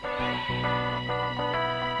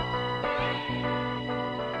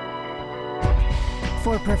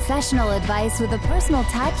For professional advice with a personal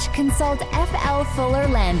touch, consult FL Fuller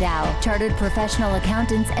Landau, Chartered Professional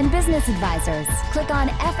Accountants and Business Advisors. Click on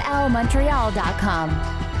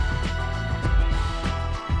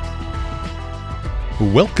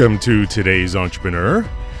flmontreal.com. Welcome to Today's Entrepreneur,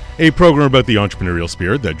 a program about the entrepreneurial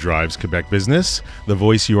spirit that drives Quebec business. The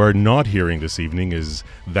voice you are not hearing this evening is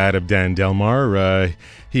that of Dan Delmar.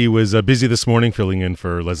 He was busy this morning filling in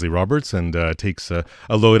for Leslie Roberts, and takes a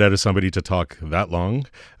load out of somebody to talk that long.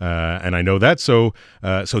 And I know that. So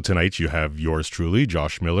tonight you have yours truly,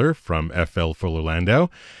 Josh Miller from FL Fuller Landau.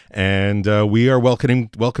 And we are welcoming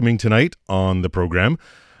tonight on the program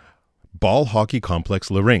Ball Hockey Complex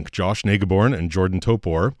Rinque, Josh Naygeboren and Jordan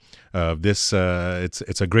Topor.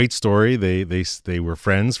 It's a great story. They were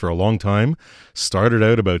friends for a long time. Started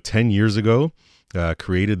out about 10 years ago.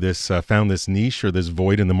 Created this, found this niche or this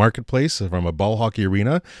void in the marketplace from a ball hockey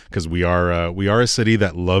arena, because we are a city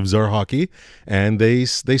that loves our hockey, and they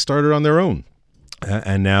started on their own.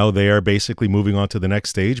 And now they are basically moving on to the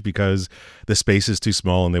next stage because the space is too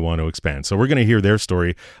small and they want to expand. So we're going to hear their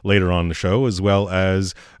story later on in the show, as well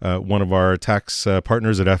as one of our tax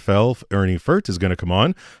partners at FL, Ernie Furt, is going to come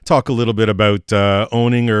on, talk a little bit about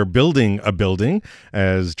owning or building a building,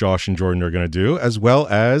 as Josh and Jordan are going to do, as well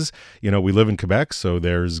as, we live in Quebec, so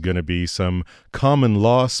there's going to be some common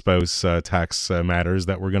law spouse tax matters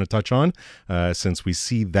that we're going to touch on, since we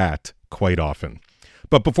see that quite often.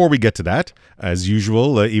 But before we get to that, as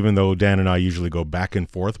usual, even though Dan and I usually go back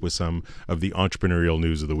and forth with some of the entrepreneurial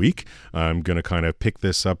news of the week, I'm going to kind of pick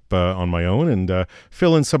this up on my own and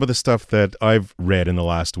fill in some of the stuff that I've read in the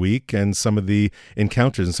last week, and some of the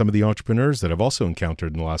encounters and some of the entrepreneurs that I've also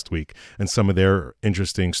encountered in the last week, and some of their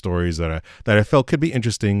interesting stories that I felt could be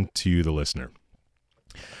interesting to you, the listener.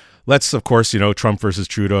 Let's, of course, Trump versus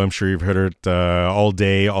Trudeau. I'm sure you've heard it all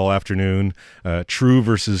day, all afternoon. True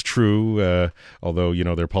versus true, although,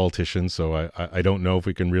 they're politicians, so I don't know if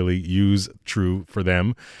we can really use true for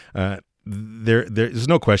them. There's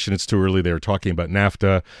no question it's too early. They were talking about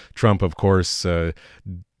NAFTA. Trump, of course, says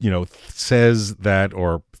that,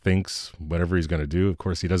 or thinks whatever he's going to do. Of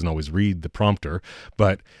course, he doesn't always read the prompter,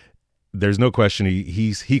 but there's no question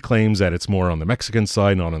he claims that it's more on the Mexican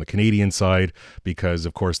side, not on the Canadian side, because,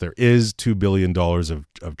 of course, there is $2 billion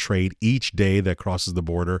of trade each day that crosses the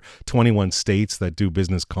border, 21 states that do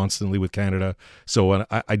business constantly with Canada. So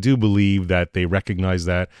I do believe that they recognize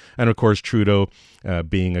that. And, of course, Trudeau,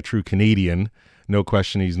 being a true Canadian, no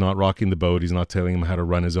question, he's not rocking the boat. He's not telling him how to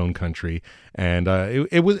run his own country. And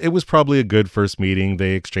it was probably a good first meeting.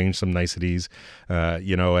 They exchanged some niceties,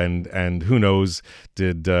 and who knows,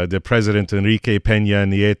 did President Rinque Peña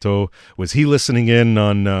Nieto, was he listening in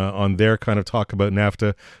on their kind of talk about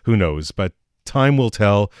NAFTA? Who knows? But time will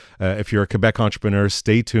tell. If you're a Quebec entrepreneur,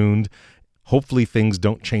 stay tuned. Hopefully things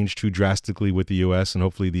don't change too drastically with the U.S., and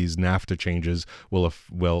hopefully these NAFTA changes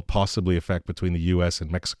will possibly affect between the U.S.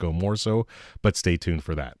 and Mexico more so, but stay tuned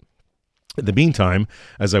for that. In the meantime,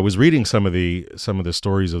 as I was reading some of the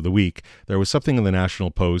stories of the week, there was something in the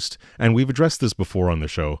National Post, and we've addressed this before on the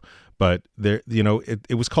show, but there,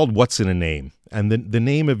 it was called "What's in a Name?" And the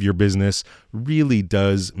name of your business really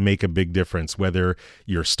does make a big difference, whether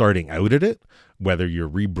you're starting out at it, whether you're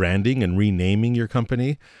rebranding and renaming your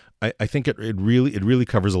company. I think it really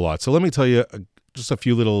covers a lot. So let me tell you just a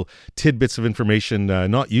few little tidbits of information,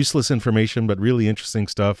 not useless information, but really interesting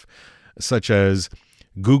stuff, such as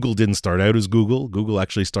Google didn't start out as Google. Google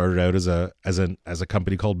actually started out as a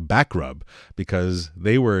company called Backrub, because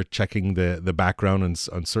they were checking the background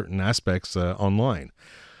on certain aspects online.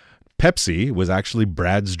 Pepsi was actually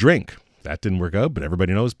Brad's drink. That didn't work out, but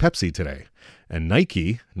everybody knows Pepsi today. And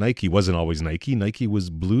Nike wasn't always Nike. Nike was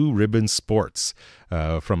Blue Ribbon Sports,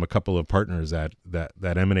 from a couple of partners that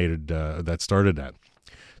emanated, that started that.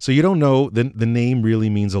 So you don't know, the name really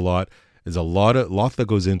means a lot. There's a lot that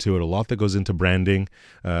goes into it, a lot that goes into branding,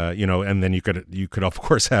 and then you could of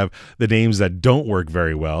course have the names that don't work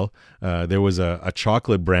very well. There was a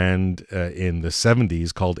chocolate brand in the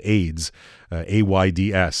 70s called AIDS,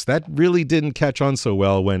 AYDS. That really didn't catch on so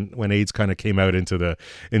well when AIDS kind of came out into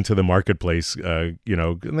the marketplace, and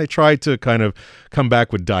they tried to kind of come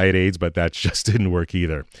back with Diet AIDS, but that just didn't work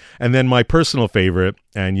either. And then my personal favorite,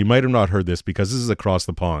 and you might have not heard this because this is across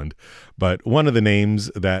the pond, but one of the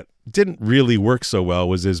names that didn't really work so well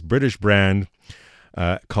was this British brand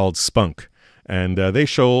called Spunk. And they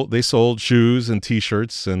sold shoes and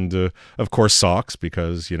T-shirts and, of course, socks,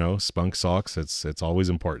 because, Spunk socks, it's always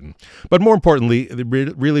important. But more importantly,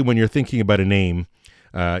 really, when you're thinking about a name,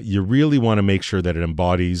 you really want to make sure that it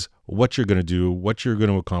embodies what you're going to do, what you're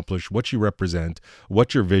going to accomplish, what you represent,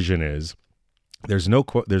 what your vision is. There's no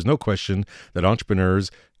question that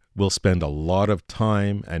entrepreneurs will spend a lot of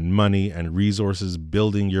time and money and resources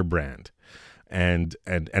building your brand. And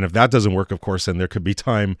if that doesn't work, of course, then there could be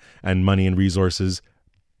time and money and resources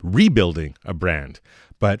rebuilding a brand.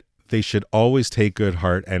 But they should always take good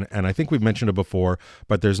heart. And I think we've mentioned it before,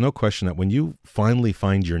 but there's no question that when you finally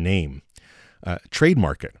find your name,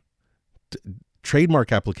 trademark it.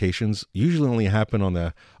 Trademark applications usually only happen on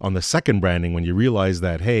the second branding, when you realize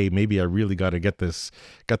that, hey, maybe I really got to get this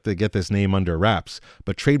name under wraps.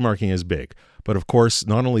 But trademarking is big. But of course,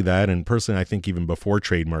 not only that, and personally, I think even before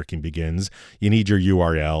trademarking begins, you need your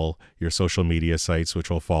URL, your social media sites,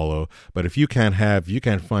 which will follow. But if you can't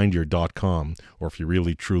find your .com, or if you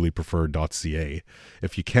really truly prefer .ca,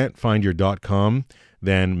 if you can't find your .com,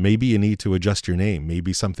 then maybe you need to adjust your name.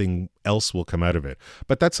 Maybe something else will come out of it.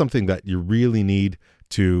 But that's something that you really need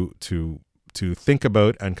to think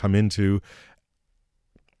about and come into,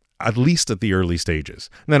 at least at the early stages.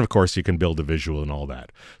 And then, of course, you can build a visual and all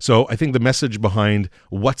that. So I think the message behind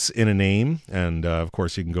what's in a name, and of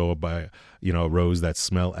course, you can go by, a rose that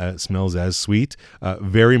smells as sweet.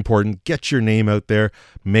 Very important. Get your name out there.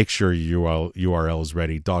 Make sure your URL is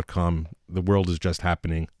ready. .com. The world is just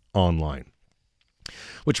happening online.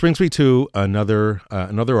 Which brings me to another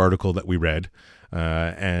article that we read,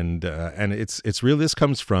 and it's really, this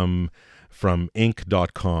comes from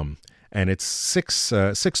Inc.com. And it's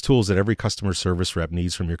six tools that every customer service rep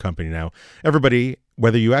needs from your company. Now, everybody,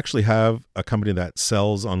 whether you actually have a company that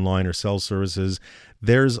sells online or sells services,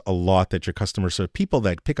 there's a lot that your customers, so people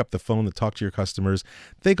that pick up the phone that talk to your customers,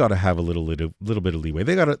 they got to have a little bit of leeway.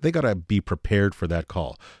 They got to be prepared for that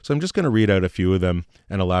call. So I'm just going to read out a few of them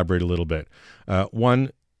and elaborate a little bit. One,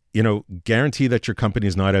 guarantee that your company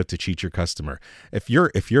is not out to cheat your customer. If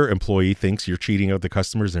your employee thinks you're cheating out the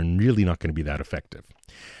customers, they're really not going to be that effective.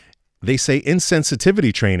 They say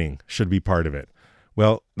insensitivity training should be part of it.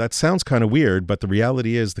 Well, that sounds kind of weird, but the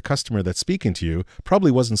reality is the customer that's speaking to you probably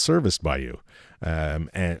wasn't serviced by you, and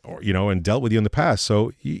dealt with you in the past.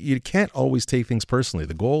 So you can't always take things personally.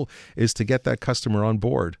 The goal is to get that customer on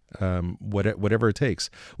board, whatever it takes,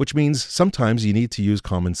 which means sometimes you need to use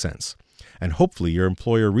common sense. And hopefully your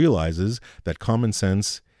employer realizes that common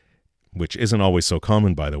sense, which isn't always so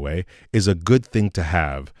common, by the way, is a good thing to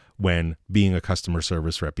have when being a customer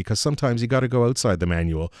service rep, because sometimes you got to go outside the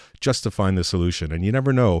manual just to find the solution, and you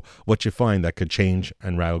never know what you find that could change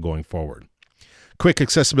and rattle going forward. Quick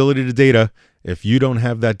accessibility to data. If you don't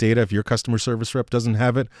have that data, if your customer service rep doesn't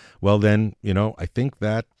have it, well then, I think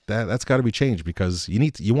that's got to be changed, because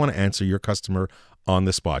you want to answer your customer on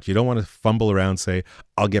the spot. You don't want to fumble around, say,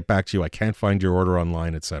 I'll get back to you, I can't find your order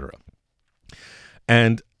online, etc.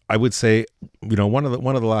 And I would say, one of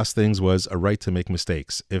the last things was a right to make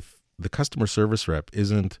mistakes. If the customer service rep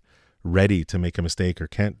isn't ready to make a mistake or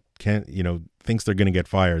can't thinks they're going to get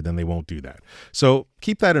fired, then they won't do that. So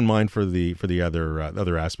keep that in mind for the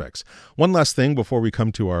other aspects. One last thing before we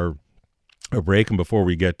come to our break and before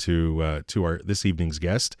we get to our this evening's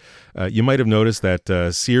guest, you might have noticed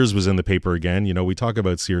that Sears was in the paper again. We talk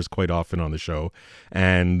about Sears quite often on the show,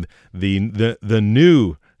 and the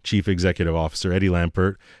new Chief Executive Officer Eddie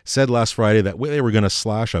Lampert said last Friday that they were going to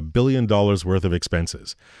slash $1 billion worth of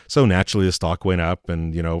expenses. So naturally, the stock went up,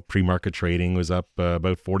 and pre-market trading was up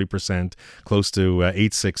about 40%, close to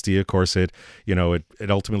 $860. Of course, it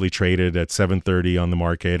ultimately traded at $730 on the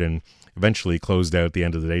market, and eventually closed out at the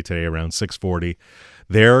end of the day today around $640.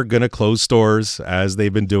 They're going to close stores, as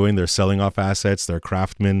they've been doing. They're selling off assets. Their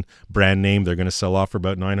Craftsman brand name, they're going to sell off for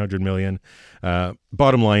about $900 million.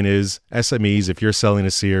 Bottom line is, SMEs, if you're selling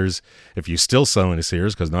to Sears, if you're still selling to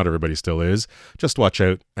Sears, because not everybody still is, just watch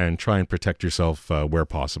out and try and protect yourself where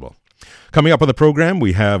possible. Coming up on the program,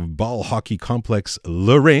 we have ball hockey complex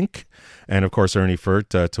Rinque, and of course Ernie Furt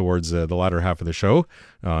towards the latter half of the show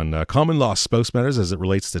on common law spouse matters as it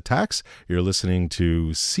relates to tax. You're listening to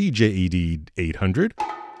CJED 800.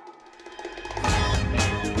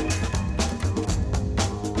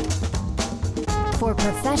 For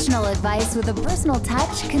professional advice with a personal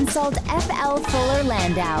touch, consult FL Fuller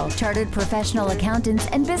Landau, Chartered Professional Accountants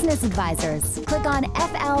and Business Advisors. Click on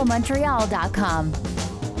flmontreal.com.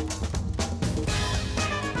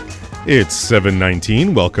 It's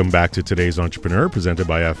 7:19. Welcome back to today's Entrepreneur, presented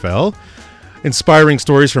by FL. Inspiring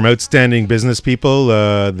stories from outstanding business people.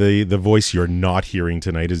 The voice you're not hearing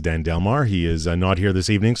tonight is Dan Delmar. He is not here this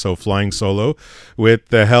evening, so flying solo with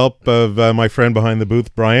the help of my friend behind the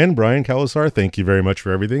booth, Brian Kalasar. Thank you very much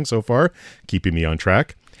for everything so far, keeping me on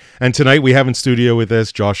track. And tonight we have in studio with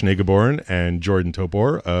us Josh Naygeboren and Jordan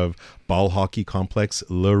Topor of ball hockey complex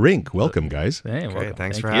Rinque. Welcome, guys. Hey, Great.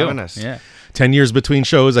 Thanks for having us. Yeah. 10 years between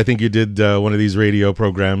shows. I think you did one of these radio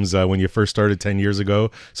programs when you first started 10 years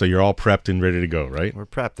ago. So you're all prepped and ready to go, right? We're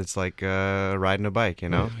prepped. It's like riding a bike, Easy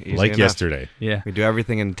like enough. yesterday. Yeah. We do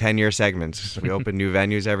everything in 10-year segments. We open new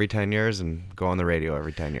venues every 10 years and go on the radio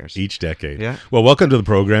every 10 years. Each decade. Yeah. Well, welcome to the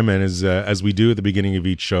program. And as we do at the beginning of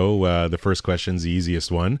each show, the first question's the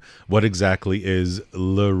easiest one. What exactly is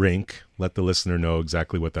Rinque? Let the listener know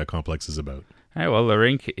exactly what that complex is about. All right, well,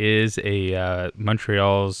 Rinque is a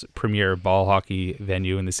Montreal's premier ball hockey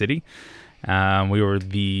venue in the city. We were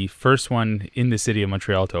the first one in the city of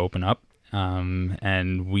Montreal to open up,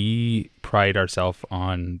 and we pride ourselves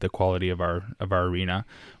on the quality of our arena.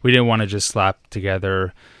 We didn't want to just slap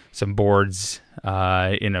together some boards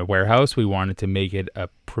in a warehouse. We wanted to make it a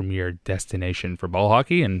premier destination for ball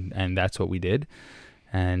hockey, and that's what we did.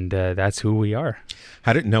 And that's who we are.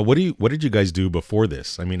 What did you guys do before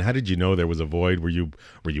this? I mean, how did you know there was a void? Were you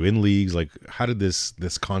in leagues? Like, how did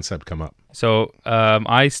this concept come up? So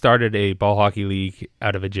I started a ball hockey league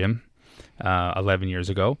out of a gym 11 years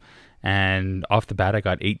ago, and off the bat I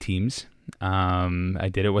got 8 teams. I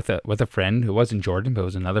did it with a friend who wasn't Jordan, but it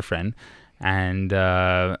was another friend. And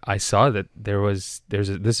I saw that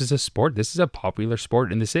this is a sport. This is a popular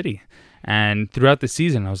sport in the city. And throughout the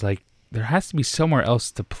season, I was like, there has to be somewhere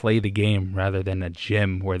else to play the game rather than a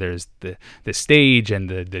gym where there's the stage and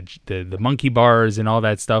the monkey bars and all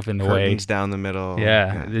that stuff in the way. Curtains down the middle.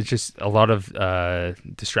 Yeah, there's just a lot of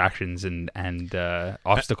distractions and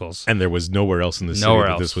obstacles. And there was nowhere else in the city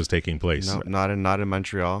that this was taking place. No, not in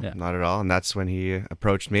Montreal, not at all. And that's when he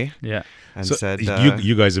approached me. Yeah, and so said,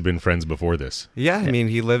 "You guys have been friends before this." Yeah, I mean,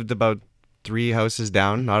 he lived about 3 houses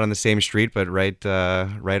down, not on the same street, but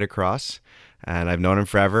right across. And I've known him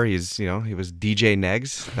forever. He was DJ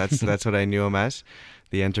Negs. That's what I knew him as,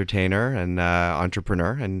 the entertainer and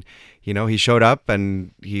entrepreneur. And he showed up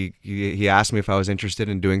and he asked me if I was interested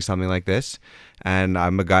in doing something like this. And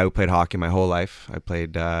I'm a guy who played hockey my whole life. I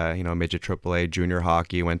played midget AAA, junior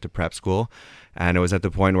hockey, went to prep school, and it was at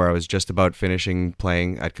the point where I was just about finishing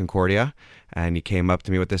playing at Concordia. And he came up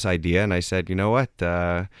to me with this idea, and I said, you know what?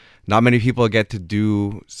 Not many people get to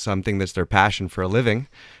do something that's their passion for a living.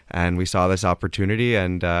 And we saw this opportunity,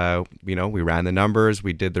 and we ran the numbers,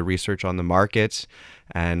 we did the research on the markets,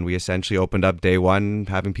 and we essentially opened up day one,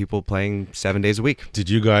 having people playing 7 days a week. Did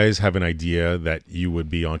you guys have an idea that you would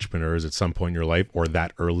be entrepreneurs at some point in your life, or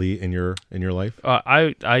that early in your life?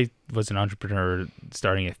 I was an entrepreneur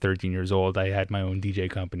starting at 13 years old. I had my own DJ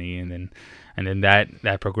company, and then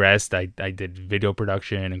that progressed. I did video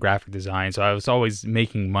production and graphic design, so I was always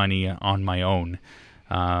making money on my own.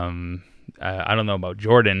 I don't know about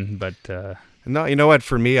Jordan, but no, you know what?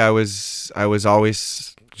 For me, I was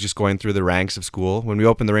always just going through the ranks of school. When we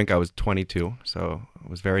opened the rink, I was 22, so I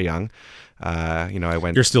was very young. I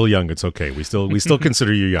went. You're still young. It's okay. We still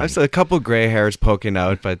consider you young. I still a couple gray hairs poking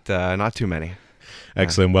out, but not too many.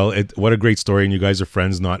 Excellent. Well, what a great story, and you guys are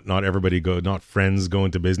friends. Not friends go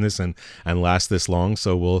into business and last this long.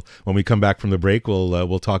 So when we come back from the break,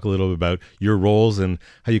 we'll talk a little bit about your roles and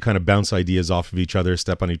how you kind of bounce ideas off of each other,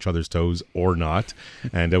 step on each other's toes or not,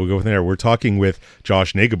 and we'll go from there. We're talking with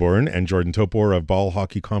Josh Naygeboren and Jordan Topor of Ball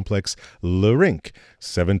Hockey Complex Rinque,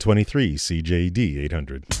 723 CJD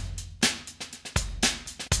 800.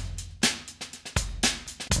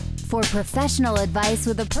 For professional advice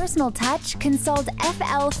with a personal touch, consult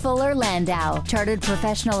FL Fuller Landau, Chartered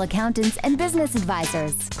Professional Accountants and Business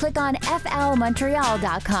Advisors. Click on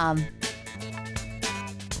flmontreal.com.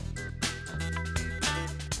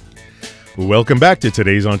 Welcome back to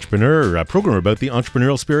today's Entrepreneur, a program about the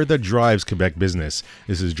entrepreneurial spirit that drives Quebec business.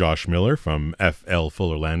 This is Josh Miller from FL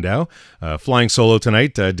Fuller Landau. Flying solo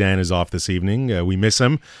tonight. Dan is off this evening. We miss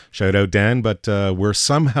him. Shout out, Dan, but we're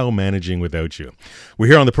somehow managing without you. We're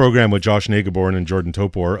here on the program with Josh Naygeboren and Jordan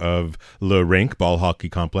Topor of Rinque Ball Hockey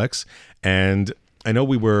Complex. And I know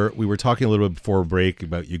we were talking a little bit before break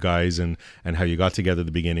about you guys and how you got together at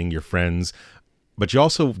the beginning, your friends. But you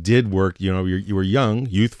also did work, you were young,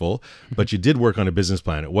 youthful, but you did work on a business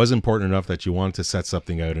plan. It was important enough that you wanted to set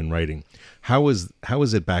something out in writing. How was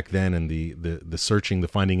it back then and the searching, the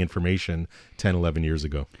finding information 10, 11 years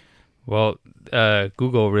ago? Well,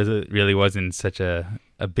 Google really wasn't such a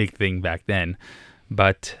big thing back then.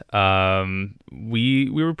 But we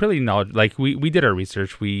were pretty knowledgeable. Like we did our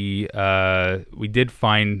research. We did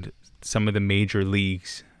find some of the major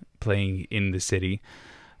leagues playing in the city.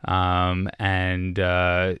 And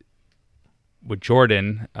with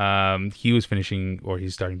Jordan, he was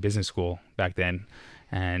he's starting business school back then,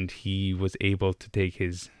 and he was able to take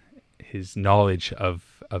his knowledge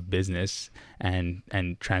of business and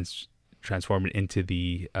transform it into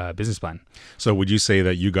the business plan. So would you say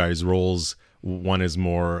that you guys' roles, one is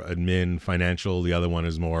more admin, financial, the other one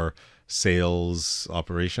is more sales,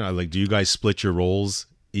 operation? Like, do you guys split your roles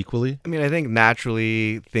equally? I mean, I think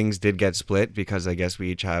naturally things did get split because I guess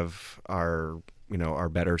we each have our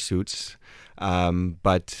better suits.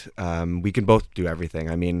 But we can both do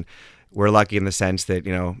everything. I mean, we're lucky in the sense that,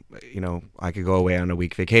 I could go away on a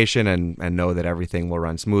week vacation and know that everything will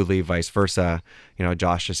run smoothly, vice versa.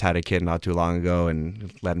 Josh just had a kid not too long ago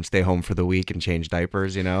and let him stay home for the week and change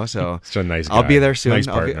diapers, so Such a nice guy. I'll be there soon. Nice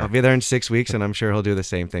I'll be there in 6 weeks, and I'm sure he'll do the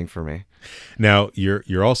same thing for me. Now,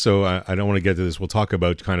 you're also, I don't want to get to this, we'll talk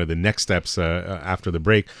about kind of the next steps after the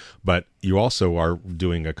break, but you also are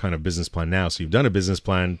doing a kind of business plan now. So you've done a business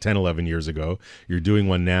plan 10, 11 years ago. You're doing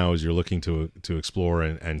one now as you're looking to explore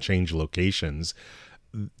and change locations.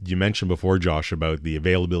 You mentioned before, Josh, about the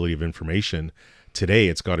availability of information. Today,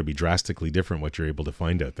 it's got to be drastically different what you're able to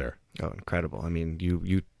find out there. Oh, incredible. I mean,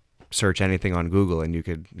 you search anything on Google and you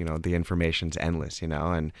could, the information's endless,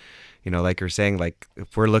 and, like you're saying, like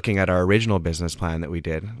if we're looking at our original business plan that we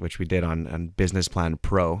did, which we did on Business Plan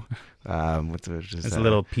Pro, which is it's a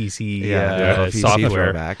little PC, little PC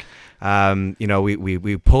software. Throwback.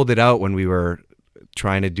 We pulled it out when we were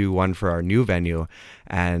trying to do one for our new venue.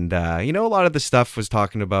 And, a lot of the stuff was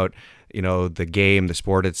talking about, the game, the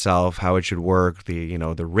sport itself, how it should work,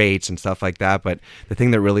 the rates and stuff like that. But the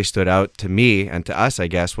thing that really stood out to me and to us, I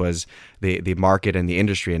guess, was the market and the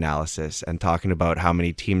industry analysis and talking about how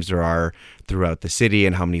many teams there are throughout the city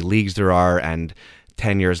and how many leagues there are. And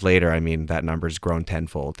 10 years later, I mean, that number's grown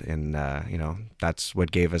tenfold. And, that's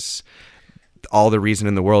what gave us all the reason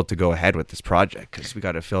in the world to go ahead with this project, because we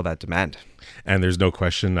got to fill that demand. And there's no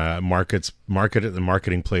question, market and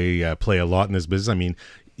marketing play a lot in this business. I mean,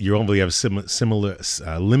 you only have similar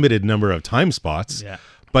limited number of time spots,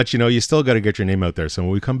 but you still got to get your name out there. So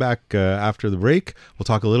when we come back after the break, we'll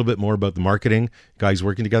talk a little bit more about the marketing, guys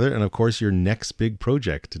working together, and of course your next big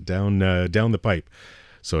project down the pipe,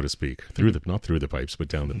 so to speak. Not through the pipes, but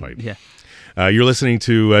down the pipe. Yeah. You're listening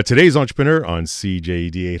to Today's Entrepreneur on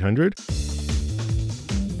CJD 800.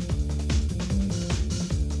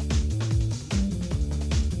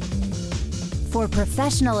 For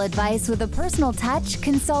professional advice with a personal touch,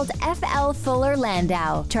 consult FL Fuller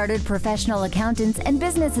Landau, Chartered Professional Accountants and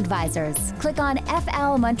Business Advisors. Click on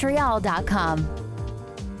flmontreal.com.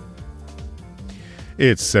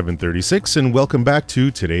 It's 7:36, and welcome back to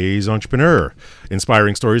Today's Entrepreneur,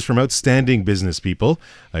 inspiring stories from outstanding business people.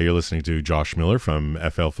 You're listening to Josh Miller from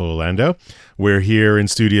FL Fuller Landau. We're here in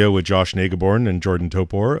studio with Josh Naygeboren and Jordan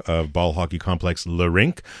Topor of ball hockey complex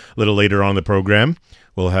Rinque. A little later on the program,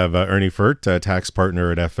 we'll have Ernie Furt, tax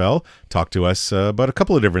partner at FL, talk to us about a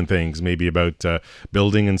couple of different things, maybe about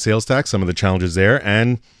building and sales tax, some of the challenges there,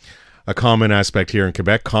 and a common aspect here in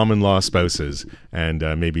Quebec, common law spouses, and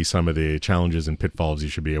maybe some of the challenges and pitfalls you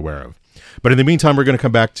should be aware of. But in the meantime, we're going to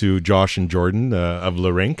come back to Josh and Jordan of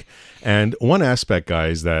Rinque. And one aspect,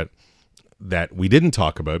 guys, that we didn't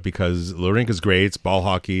talk about, because Rinque is great. It's ball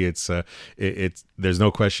hockey. It's there's no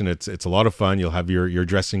question. It's a lot of fun. You'll have your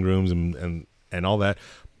dressing rooms and all that.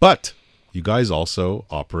 But you guys also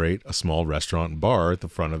operate a small restaurant and bar at the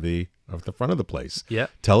front of the place. Yeah.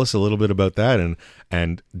 Tell us a little bit about that.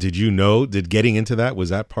 And did getting into that, was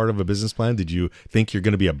that part of a business plan? Did you think you're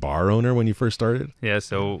going to be a bar owner when you first started? Yeah.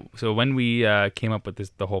 So when we came up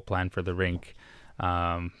with the whole plan for the rink,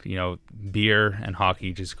 beer and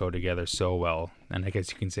hockey just go together so well. And I guess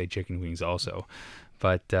you can say chicken wings also.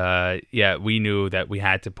 But we knew that we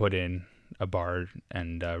had to put in a bar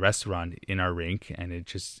and a restaurant in our rink, and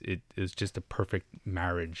it was just a perfect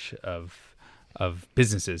marriage of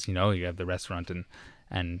businesses. You have the restaurant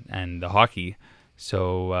and the hockey.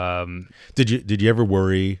 So did you ever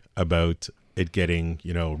worry about it getting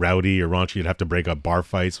rowdy or raunchy? You'd have to break up bar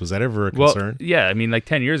fights. Was that ever a concern? Well, yeah. I mean, like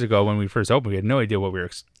 10 years ago when we first opened, we had no idea what we were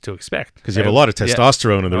to expect. Because you have a lot of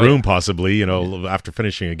testosterone in the room, possibly, after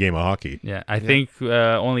finishing a game of hockey. Yeah, I think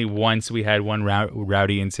only once we had one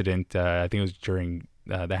rowdy incident. I think it was during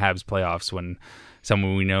the Habs playoffs when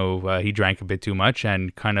someone we know, he drank a bit too much,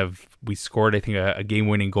 and kind of we scored, I think, a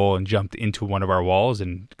game-winning goal and jumped into one of our walls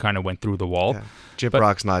and kind of went through the wall. Yeah.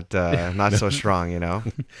 Gyprock's not so strong,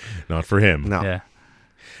 Not for him. No. Yeah.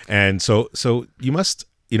 And so you must,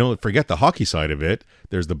 forget the hockey side of it.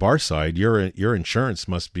 There's the bar side. Your insurance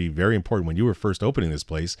must be very important. When you were first opening this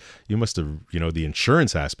place, you must have, the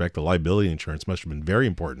insurance aspect, the liability insurance must have been very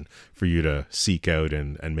important for you to seek out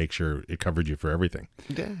and make sure it covered you for everything.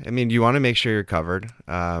 Yeah, I mean, you want to make sure you're covered.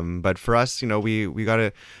 But for us, we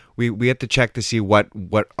we have to check to see what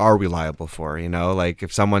are we liable for. You know, like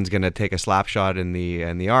if someone's gonna take a slap shot in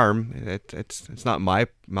the arm, it's not my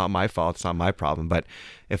fault. It's not my problem. But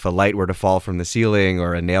if a light were to fall from the ceiling,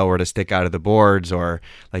 or a nail were to stick out of the boards, or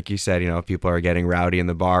like you said, you know, if people are getting rowdy in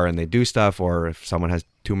the bar and they do stuff, or if someone has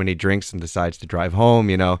too many drinks and decides to drive home,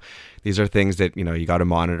 you know, these are things that, you know, you got to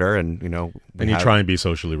monitor, and, you know, and you try and be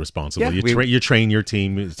socially responsible. Yeah, you train your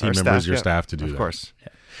team members, staff, your staff to do that. Of course. Yeah.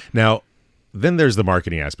 Now, then there's the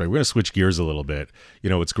marketing aspect. We're going to switch gears a little bit. You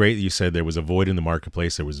know, it's great that you said there was a void in the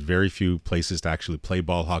marketplace. There was very few places to actually play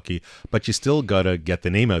ball hockey, but you still got to get the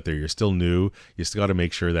name out there. You're still new. You still got to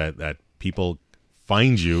make sure that people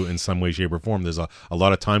find you in some way, shape, or form. There's a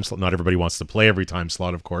lot of time slot. Not everybody wants to play every time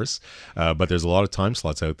slot, of course, but there's a lot of time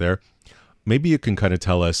slots out there. Maybe you can kind of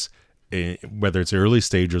tell us, whether it's early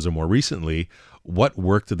stages or more recently, what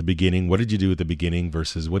worked at the beginning? What did you do at the beginning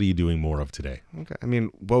versus what are you doing more of today? Okay. I mean,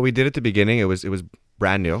 what we did at the beginning, it was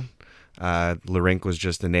brand new. Rinque was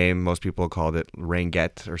just a name. Most people called it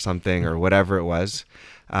Rinque or something, or whatever it was.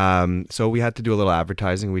 So we had to do a little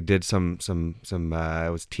advertising. We did some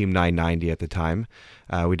it was Team 990 at the time.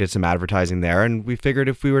 We did some advertising there, and we figured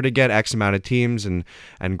if we were to get X amount of teams and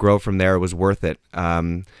grow from there, it was worth it.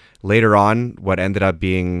 Later on, what ended up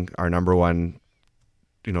being our number one,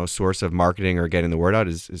 you know, source of marketing or getting the word out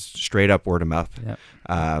is straight up word of mouth. Yep.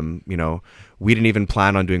 You know, we didn't even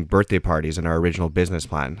plan on doing birthday parties in our original business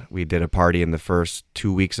plan. We did a party in the first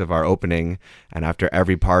 2 weeks of our opening, and after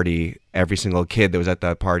every party, every single kid that was at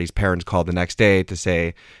that party's parents called the next day to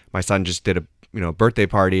say, my son just did a birthday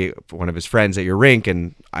party for one of his friends at your rink,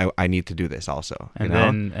 and I need to do this also.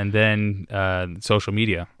 And then social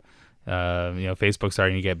media. You know, Facebook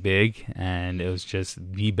starting to get big, and it was just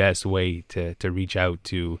the best way to reach out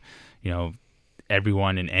to, you know,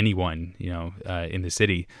 everyone and anyone, you know, in the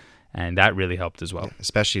city, and that really helped as well. Yeah,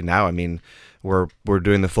 especially now, I mean, we're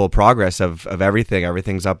doing the full progress of everything.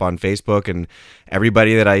 Everything's up on Facebook, and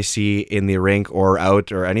everybody that I see in the rink or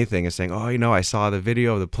out or anything is saying, oh, you know, I saw the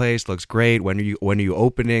video of the place, looks great. When are you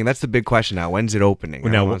opening? That's the big question now. When's it opening?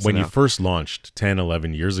 Well, now, when you first launched 10,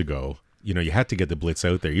 11 years ago, you know, you had to get the blitz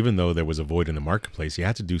out there. Even though there was a void in the marketplace, you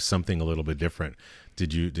had to do something a little bit different.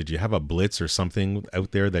 Did you have a blitz or something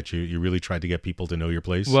out there that you really tried to get people to know your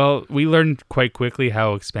place? Well, we learned quite quickly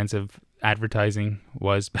how expensive advertising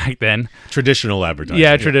was back then. Traditional advertising.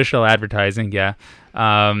 Yeah, traditional advertising, yeah.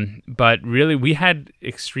 But really, we had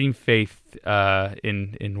extreme faith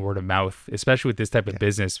in word of mouth, especially with this type of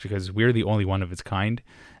business, because we're the only one of its kind.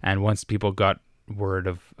 And once people got word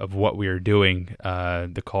of what we were doing,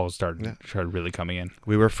 the calls started really coming in.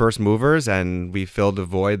 We were first movers, and we filled a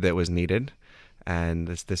void that was needed, and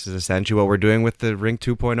this is essentially what we're doing with the Rinque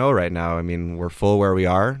 2.0 right now. I mean, we're full where we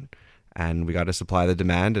are, and we got to supply the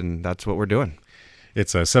demand, and that's what we're doing.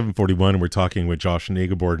 It's 7:41, and we're talking with Josh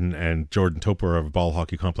Naygeboren and Jordan Topor of Ball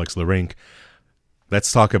Hockey Complex Rinque.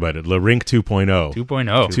 Let's talk about it. Rinque 2.0.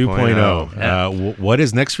 2.0. Yeah. What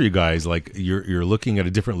is next for you guys? Like, you're looking at a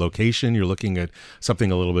different location. You're looking at something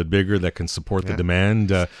a little bit bigger that can support the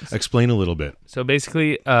demand. Explain a little bit. So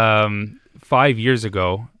basically, 5 years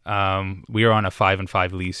ago, we were on a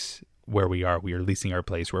 5-and-5 lease where we are. We are leasing our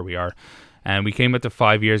place where we are. And we came up to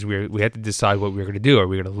 5 years. We had to decide what we were going to do. Are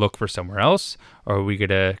we going to look for somewhere else, or are we going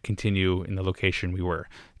to continue in the location we were?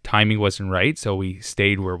 Timing wasn't right, so we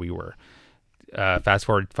stayed where we were. Fast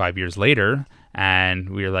forward 5 years later, and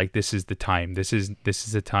we were like, this is the time. This is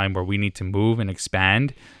the time where we need to move and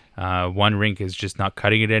expand. One rink is just not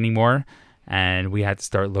cutting it anymore, and we had to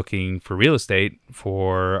start looking for real estate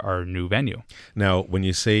for our new venue. Now, when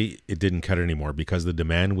you say it didn't cut anymore because the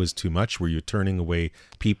demand was too much, were you turning away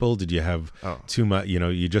people? Did you have too much? You know,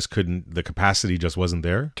 you just couldn't. The capacity just wasn't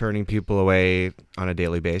there. Turning people away on a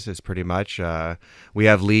daily basis, pretty much. We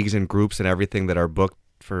have leagues and groups and everything that are booked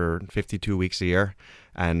for 52 weeks a year,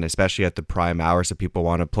 and especially at the prime hours that people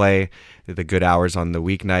want to play, the good hours on the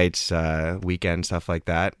weeknights, weekends, stuff like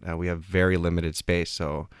that. We have very limited space.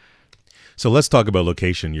 So let's talk about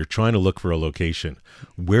location. You're trying to look for a location.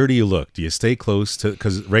 Where do you look? Do you stay close to,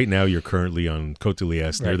 because right now you're currently on Côte de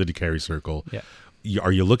Liesse, near the DeCarry Circle. Yeah.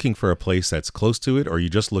 Are you looking for a place that's close to it, or are you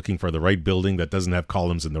just looking for the right building that doesn't have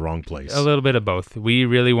columns in the wrong place? A little bit of both. We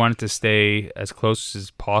really wanted to stay as close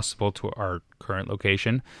as possible to our current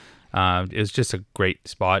location. It was just a great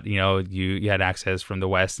spot. You know, you had access from the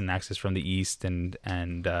west and access from the east, and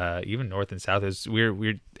even north and south.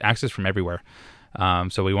 We're access from everywhere.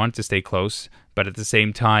 So we wanted to stay close, but at the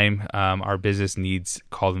same time, our business needs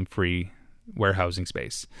column-free warehousing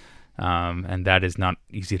space. And that is not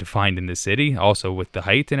easy to find in the city, also with the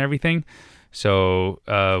height and everything. So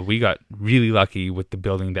we got really lucky with the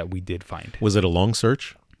building that we did find. Was it a long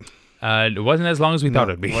search? It wasn't as long as we thought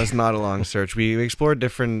it'd be. It was not a long search. We explored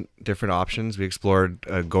different options. We explored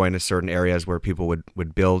going to certain areas where people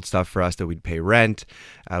would build stuff for us that we'd pay rent.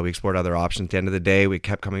 We explored other options. At the end of the day, we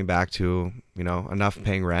kept coming back to, enough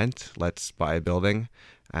paying rent. Let's buy a building,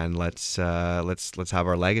 and let's have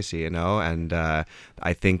our legacy. And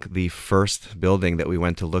I think the first building that we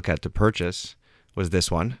went to look at to purchase was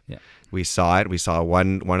this one. Yeah. We saw it. We saw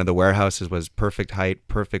one of the warehouses was perfect height,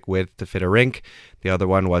 perfect width to fit a rink. The other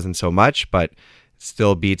one wasn't so much, but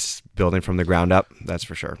still beats building from the ground up. That's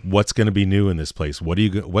for sure. What's going to be new in this place?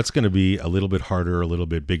 What's going to be a little bit harder, a little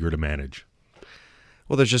bit bigger to manage?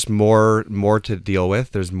 Well, there's just more to deal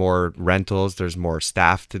with. There's more rentals. There's more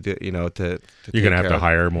staff to do. To You're going to have to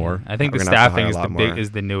hire more. I think the We're gonna have to staffing hire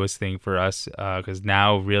is the newest thing for us, because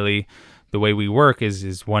now really the way we work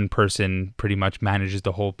is one person pretty much manages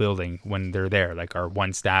the whole building when they're there. Like our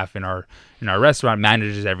one staff in our restaurant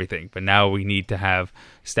manages everything. But now we need to have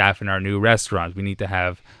staff in our new restaurant. We need to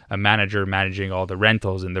have a manager managing all the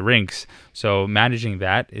rentals and the rinks. So managing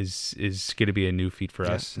that is going to be a new feat for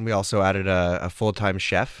us. And we also added a full-time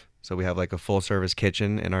chef. So we have like a full-service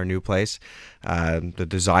kitchen in our new place. The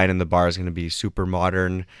design in the bar is going to be super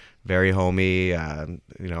modern, very homey.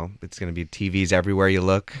 It's going to be TVs everywhere you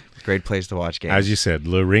look. Great place to watch games. As you said,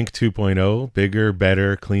 Le Rinque 2.0, bigger,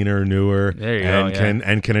 better, cleaner, newer, There you and go,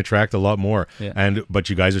 yeah. can attract a lot more. Yeah.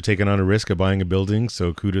 But you guys are taking on a risk of buying a building,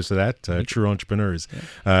 so kudos to that. True entrepreneurs.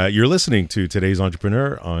 Yeah. You're listening to Today's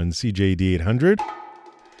Entrepreneur on CJD 800.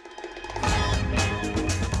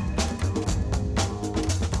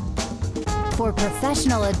 For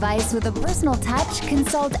professional advice with a personal touch,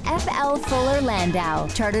 consult FL Fuller Landau,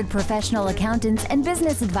 Chartered Professional Accountants and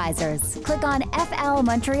Business Advisors. Click on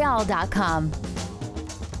flmontreal.com.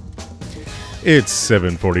 It's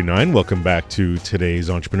 7:49. Welcome back to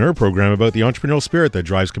today's Entrepreneur program about the entrepreneurial spirit that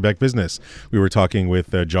drives Quebec business. We were talking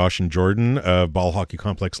with Josh and Jordan of Ball Hockey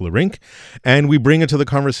Complex Le Rinque, and we bring into the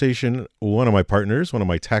conversation one of my partners, one of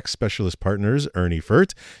my tax specialist partners, Ernie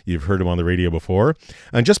Furt. You've heard him on the radio before.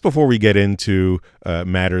 And just before we get into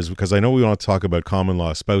matters, because I know we want to talk about common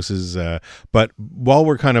law spouses, but while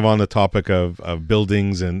we're kind of on the topic of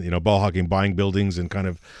buildings and ball hockey and buying buildings and kind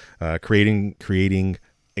of creating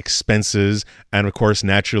expenses, and of course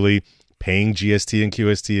naturally paying GST and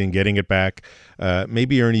QST and getting it back,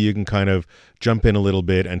 maybe Ernie, you can kind of jump in a little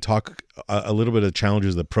bit and talk a little bit of the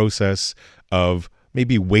challenges, the process of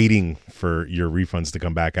maybe waiting for your refunds to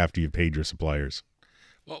come back after you've paid your suppliers.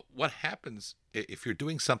 Well, what happens if you're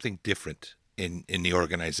doing something different in the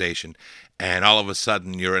organization, and all of a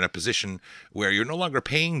sudden you're in a position where you're no longer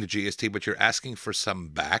paying the GST, but you're asking for some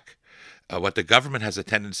back? What the government has a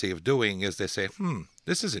tendency of doing is they say,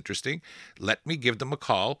 this is interesting. Let me give them a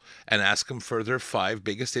call and ask them for their 5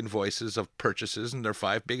 biggest invoices of purchases and their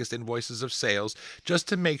 5 biggest invoices of sales, just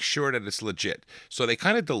to make sure that it's legit. So they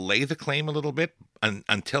kind of delay the claim a little bit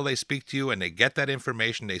until they speak to you and they get that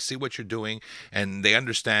information, they see what you're doing, and they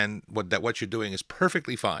understand what you're doing is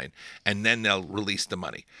perfectly fine, and then they'll release the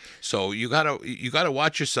money. So you gotta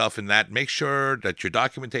watch yourself in that. Make sure that your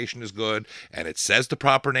documentation is good and it says the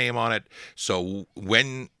proper name on it. So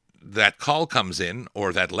when that call comes in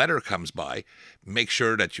or that letter comes by, make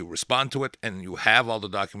sure that you respond to it and you have all the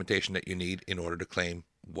documentation that you need in order to claim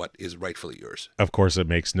what is rightfully yours. Of course, it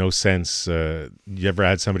makes no sense. You ever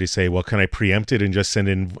had somebody say, well, can I preempt it and just send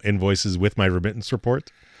in invoices with my remittance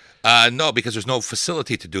report? No, because there's no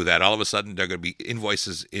facility to do that. All of a sudden, there are going to be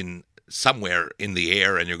invoices in somewhere in the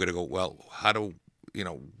air, and you're going to go, well,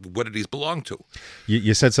 what do these belong to?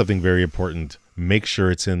 You said something very important. Make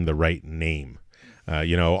sure it's in the right name.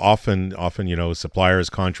 Often, suppliers,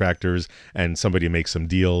 contractors, and somebody makes some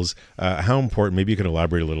deals. How important, maybe you can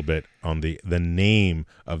elaborate a little bit on the name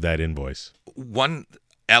of that invoice. One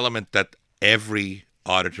element that every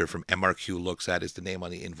auditor from MRQ looks at is the name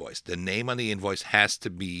on the invoice. The name on the invoice has to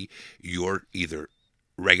be your either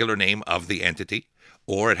regular name of the entity,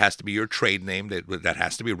 or it has to be your trade name that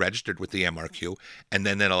has to be registered with the MRQ, and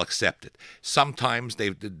then they'll accept it. Sometimes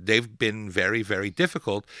they've been very, very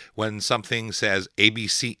difficult when something says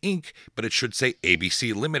ABC Inc., but it should say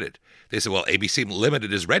ABC Limited. They say, well, ABC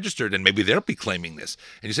Limited is registered, and maybe they'll be claiming this.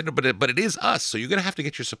 And you said, no, but it is us. So you're going to have to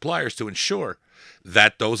get your suppliers to ensure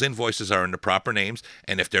that those invoices are in the proper names,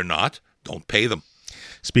 and if they're not, don't pay them.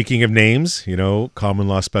 Speaking of names, common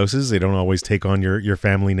law spouses, they don't always take on your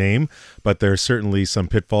family name, but there's certainly some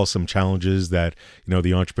pitfalls, some challenges that,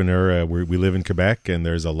 the entrepreneur, we live in Quebec, and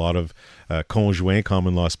there's a lot of conjoint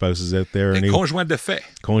common law spouses out there. Conjoint de fait.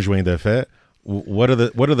 Conjoint de fait. What are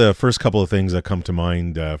the first couple of things that come to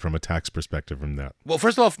mind from a tax perspective from that? Well,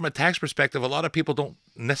 first of all, from a tax perspective, a lot of people don't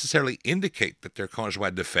necessarily indicate that they're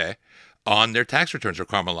conjoint de fait on their tax returns are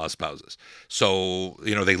common law spouses. So,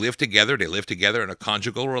 they live together in a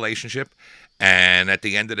conjugal relationship. And at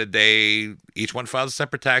the end of the day, each one files a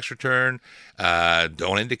separate tax return,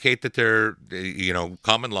 don't indicate that they're,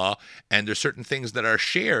 common law. And there's certain things that are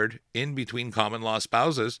shared in between common law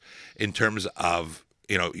spouses in terms of,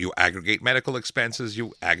 you aggregate medical expenses,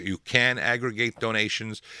 you can aggregate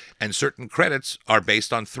donations, and certain credits are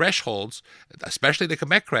based on thresholds, especially the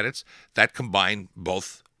Quebec credits, that combine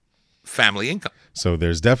both family income. So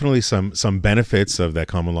there's definitely some benefits of that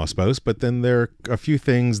common law spouse, but then there are a few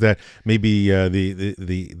things that maybe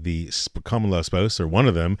the common law spouse or one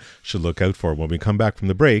of them should look out for. When we come back from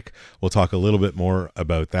the break, we'll talk a little bit more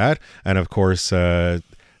about that, and of course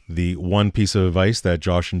the one piece of advice that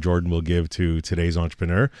Josh and Jordan will give to today's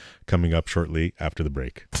entrepreneur coming up shortly after the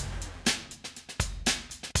break.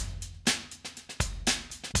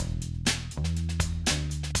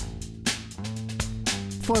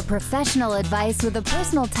 For professional advice with a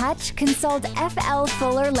personal touch, consult FL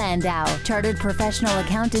Fuller Landau, Chartered Professional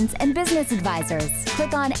Accountants and Business Advisors.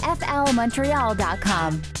 Click on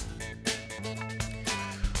flmontreal.com.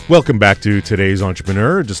 Welcome back to today's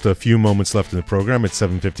entrepreneur. Just a few moments left in the program. It's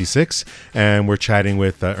 7:56, and we're chatting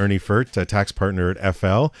with Ernie Furt, a tax partner at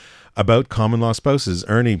FL, about common law spouses.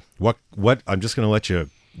 Ernie, what? I'm just going to let you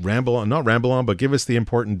not ramble on, but give us the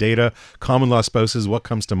important data. Common law spouses, what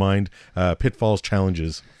comes to mind? Pitfalls,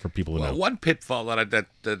 challenges for people to know. One pitfall that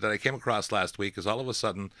I came across last week is all of a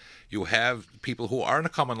sudden you have people who are in a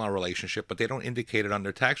common law relationship, but they don't indicate it on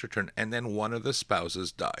their tax return, and then one of the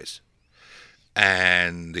spouses dies.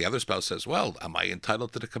 And the other spouse says, well, am I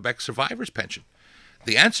entitled to the Quebec survivor's pension?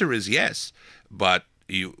 The answer is yes, but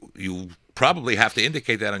you probably have to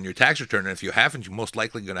indicate that on your tax return, and if you haven't, you're most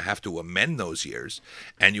likely going to have to amend those years,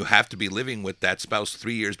 and you have to be living with that spouse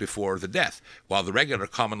 3 years before the death, while the regular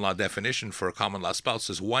common law definition for a common law spouse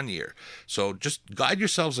is 1 year. So just guide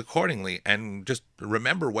yourselves accordingly, and just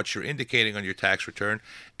remember what you're indicating on your tax return,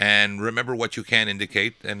 and remember what you can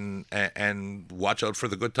indicate, and watch out for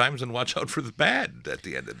the good times and watch out for the bad at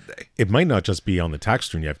the end of the day. It might not just be on the tax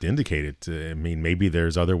return you have to indicate it. I mean, maybe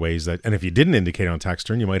there's other ways that, and if you didn't indicate on tax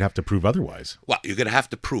return, you might have to prove otherwise. Well, you're going to have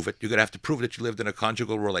to prove it. You're going to have to prove that you lived in a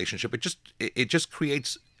conjugal relationship. It just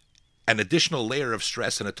creates an additional layer of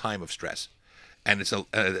stress in a time of stress, and it's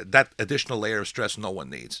that additional layer of stress no one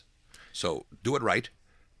needs. So do it right,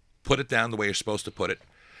 put it down the way you're supposed to put it,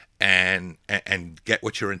 and get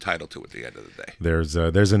what you're entitled to at the end of the day.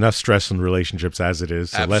 There's enough stress in relationships as it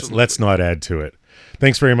is, so Absolutely. let's not add to it.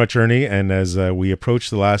 Thanks very much, Ernie. And as we approach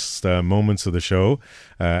the last moments of the show,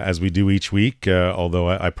 as we do each week, although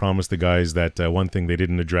I promised the guys that one thing they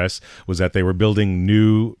didn't address was that they were building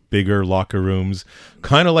new, bigger locker rooms,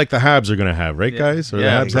 kind of like the Habs are going to have, right, guys? Or the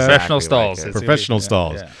Habs have? Professional stalls. Like Professional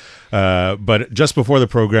stalls. But just before the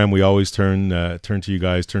program, we always turn to you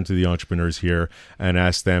guys, turn to the entrepreneurs here, and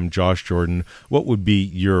ask them, Josh, Jordan, what would be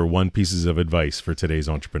your one pieces of advice for today's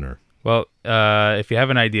entrepreneur? Well, if you have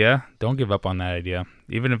an idea, don't give up on that idea.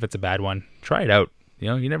 Even if it's a bad one, try it out.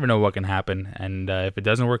 You never know what can happen. And if it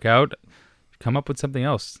doesn't work out, come up with something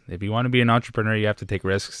else. If you want to be an entrepreneur, you have to take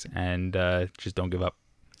risks, and just don't give up.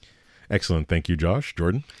 Excellent. Thank you, Josh.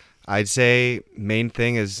 Jordan? I'd say main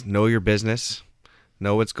thing is know your business,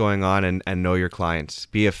 know what's going on, and know your clients.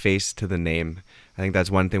 Be a face to the name. I think that's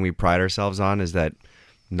one thing we pride ourselves on, is that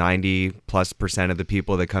 90+% of the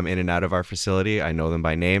people that come in and out of our facility, I know them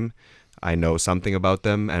by name. I know something about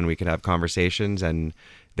them, and we can have conversations, and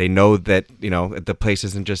they know that, the place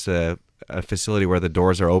isn't just a facility where the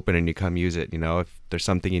doors are open and you come use it. If there's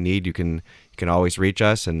something you need, you can always reach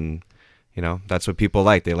us, and that's what people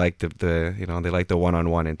like. They like the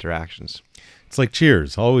one-on-one interactions. It's like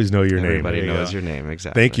Cheers. Always know your name. Everybody knows your name.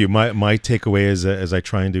 Exactly. Thank you. My takeaway is, as I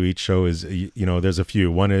try and do each show, is, there's a few.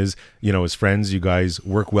 One is, as friends, you guys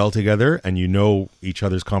work well together and you know each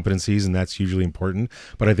other's competencies, and that's usually important.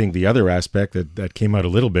 But I think the other aspect that came out a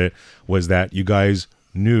little bit was that you guys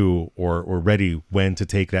knew or ready when to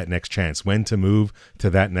take that next chance, when to move to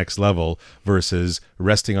that next level versus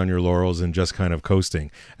resting on your laurels and just kind of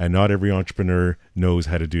coasting. And not every entrepreneur knows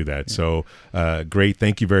how to do that. So great.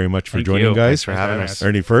 Thank you very much for joining, guys. Thanks for having us.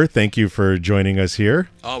 Ernie Furt, thank you for joining us here.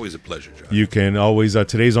 Always a pleasure, Josh. You can always,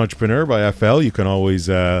 Today's Entrepreneur by FL, you can always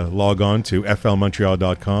log on to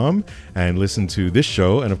flmontreal.com and listen to this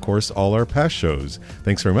show and, of course, all our past shows.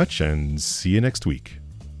 Thanks very much, and see you next week.